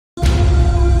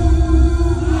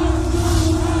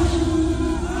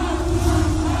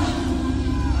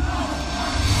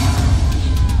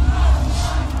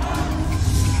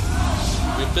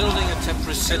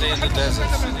city in the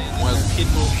desert where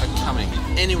people are coming.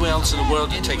 Anywhere else in the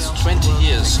world it takes 20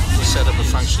 years to set up a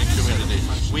functioning community.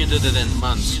 We did it in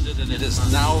months. It is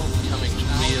now coming to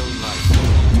real life.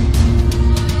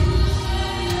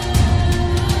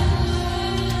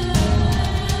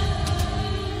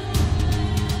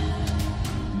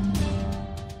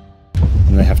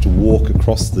 And they have to walk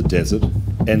across the desert,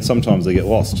 and sometimes they get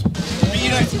lost. But you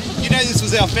know this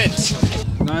was our fence.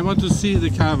 Now I want to see the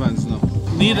caravans now.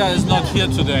 Nida is not here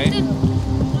today.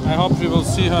 I hope we will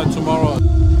see her tomorrow.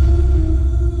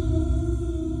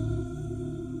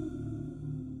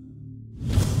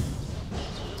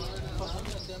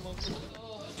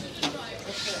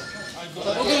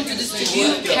 We're going to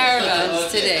distribute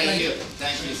caravans today.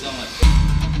 Thank you so much.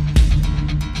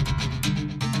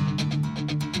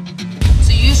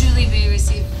 Usually we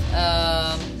receive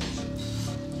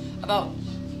about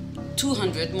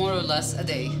 200 more or less a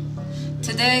day.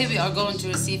 Today we are going to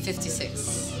receive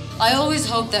 56. I always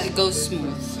hope that it goes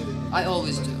smooth. I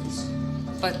always do.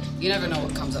 But you never know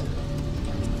what comes up.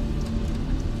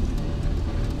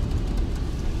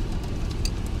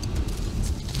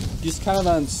 These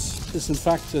caravans is in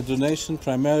fact a donation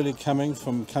primarily coming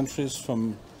from countries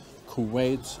from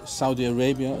Kuwait, Saudi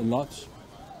Arabia a lot,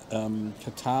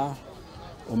 Qatar,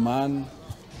 Oman.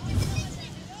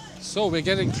 So we're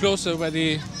getting closer where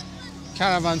the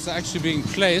caravans are actually being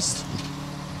placed.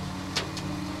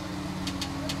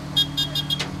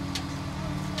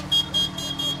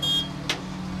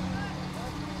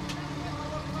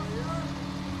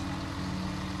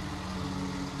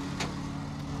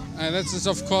 And this is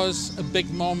of course a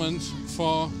big moment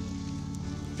for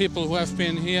people who have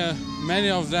been here, many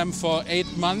of them for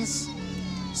 8 months,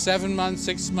 7 months,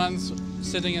 6 months,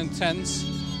 sitting in tents,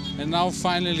 and now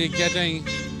finally getting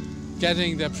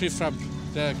their prefab,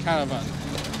 their caravan.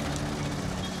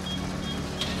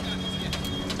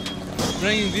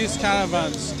 Bringing these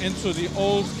caravans into the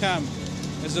old camp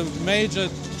is a major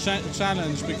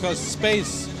challenge because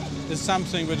space is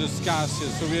something which is scarce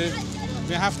here. So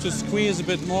we have to squeeze a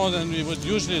bit more than we would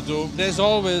usually do. There's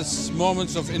always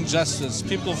moments of injustice.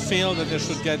 People feel that they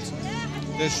should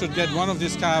get one of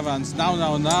these caravans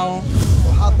now.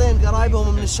 حاطين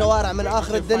قرايبهم من الشوارع من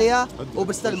آخر الدنيا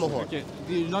وبيستلموهم. Okay,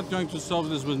 you're not going to solve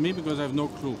this with me because I have no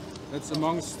clue. That's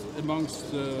amongst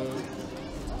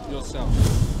yourself.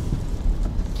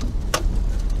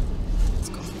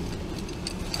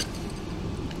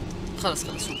 خلاص.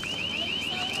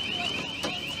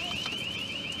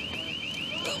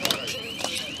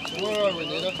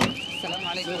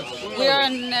 We are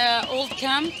in old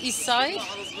camp, east side,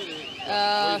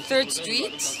 3rd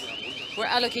Street.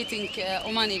 We're allocating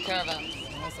Omani caravan.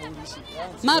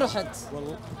 ما رحت.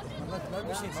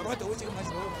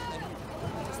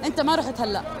 أنت ما رحت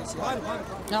هلا.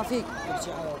 يعافيك.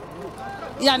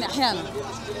 يعني أحيانا.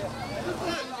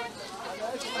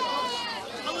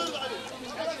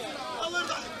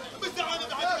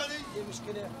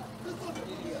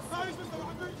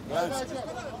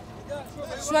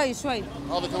 شوي.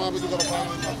 هذا كمان بده غرفان.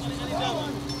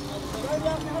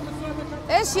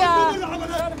 ايش يا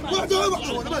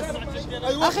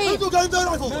اخي داير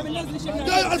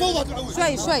على الفوضى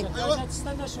شوي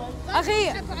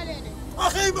اخي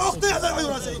اختي على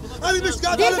عيون راسي انا مش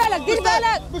قاعد دير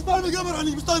بالك مش طالب القمر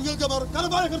عني مش طالب القمر كان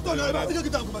معي كرتون انا بعطيك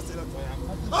قدامكم بس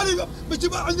انا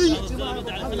بجيب عندي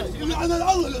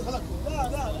انا الله اللي خلقكم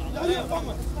لا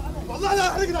والله لا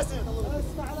احرق ناسي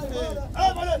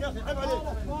عيب عليك يا اخي عيب عليك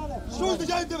شو انت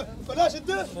جاي انت بلاش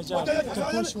انت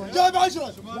جايب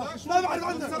 10 ما بعرف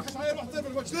عنك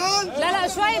شلون لا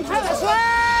شوي محمد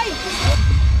شوي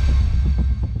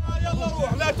يلا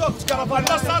روح لا توقف كرفان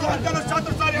لا صار عندنا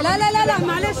شاطر ثاني لا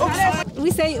معلش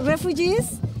We say refugees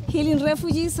healing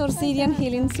refugees or Syrian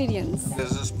healing Syrians.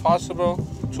 This is possible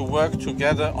to work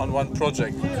together on one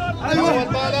project.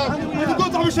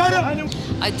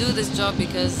 I do this job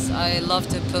because I love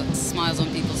to put smiles on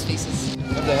people's faces.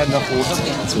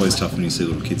 It's always tough when you see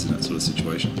little kids in that sort of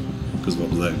situation, because what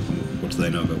do they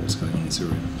know about what's going on in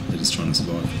Syria? They're just trying to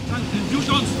survive. You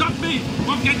don't stop me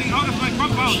from getting out of my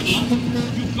compound.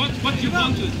 You got what you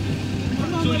wanted,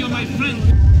 so you're my friend.